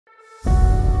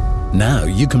Now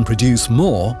you can produce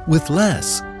more with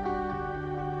less.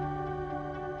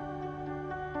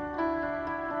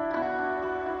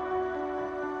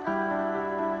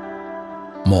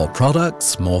 More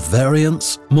products, more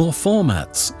variants, more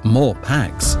formats, more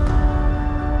packs.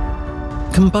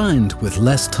 Combined with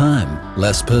less time,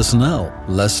 less personnel,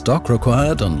 less stock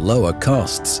required and lower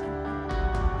costs.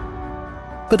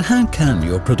 But how can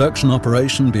your production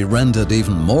operation be rendered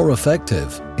even more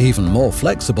effective, even more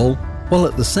flexible, while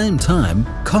at the same time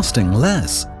costing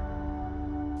less?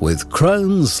 With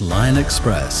Krones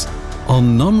LineXpress.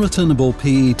 On non-returnable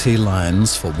PET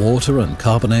lines for water and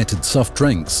carbonated soft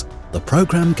drinks, the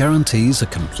program guarantees a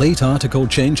complete article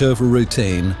changeover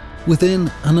routine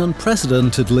within an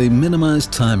unprecedentedly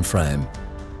minimized time frame.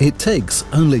 It takes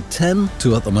only 10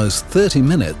 to at the most 30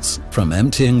 minutes from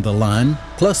emptying the line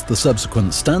plus the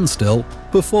subsequent standstill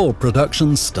before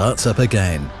production starts up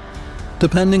again.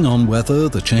 Depending on whether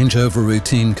the changeover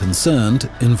routine concerned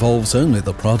involves only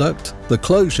the product, the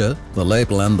closure, the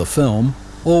label and the film,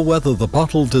 or whether the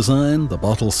bottle design, the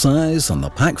bottle size and the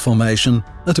pack formation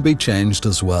are to be changed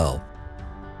as well.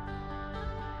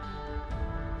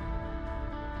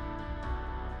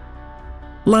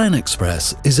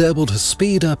 LineXpress is able to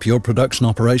speed up your production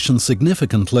operation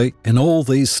significantly in all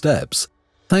these steps,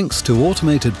 thanks to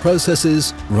automated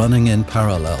processes running in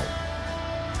parallel.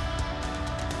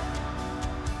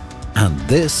 And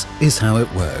this is how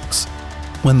it works.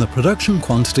 When the production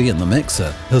quantity in the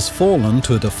mixer has fallen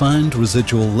to a defined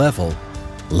residual level,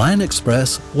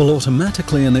 LineXpress will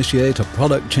automatically initiate a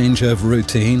product changeover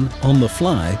routine on the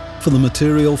fly for the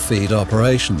material feed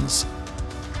operations.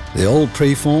 The old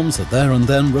preforms are there and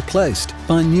then replaced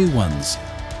by new ones.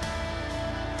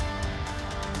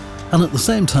 And at the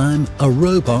same time, a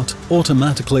robot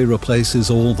automatically replaces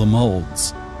all the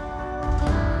molds.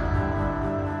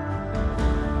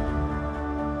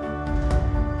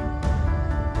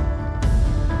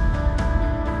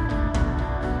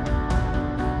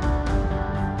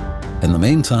 In the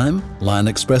meantime,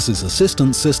 LineXpress's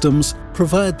assistance systems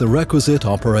provide the requisite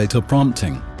operator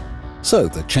prompting, so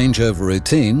the changeover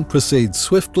routine proceeds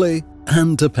swiftly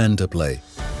and dependably.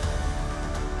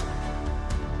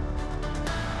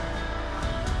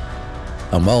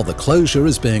 And while the closure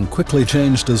is being quickly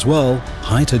changed as well,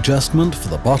 height adjustment for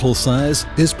the bottle size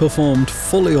is performed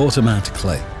fully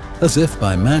automatically, as if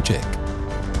by magic.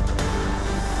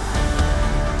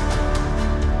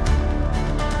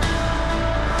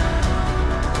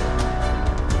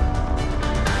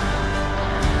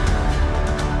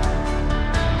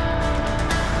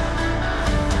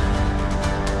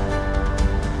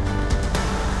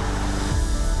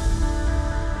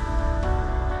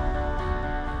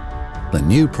 The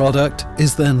new product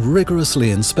is then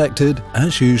rigorously inspected,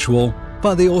 as usual,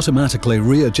 by the automatically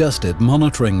readjusted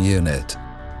monitoring unit,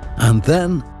 and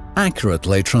then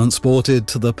accurately transported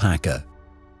to the packer.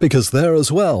 Because there as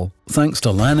well, thanks to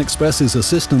LineXpress's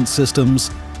assistance systems,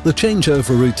 the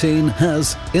changeover routine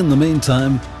has, in the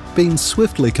meantime, been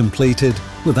swiftly completed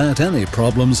without any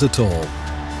problems at all.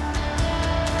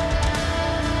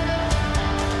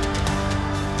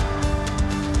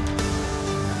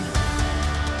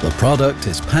 The product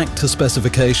is packed to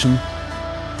specification,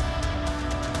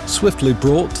 swiftly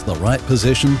brought to the right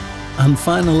position, and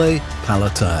finally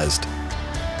palletized.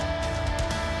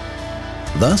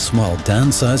 Thus, while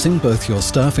downsizing both your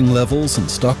staffing levels and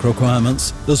stock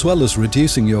requirements, as well as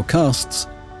reducing your costs,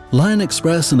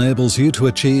 LineXpress enables you to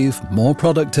achieve more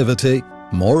productivity,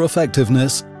 more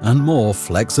effectiveness, and more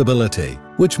flexibility,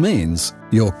 which means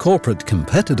your corporate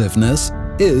competitiveness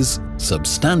is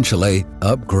substantially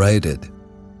upgraded.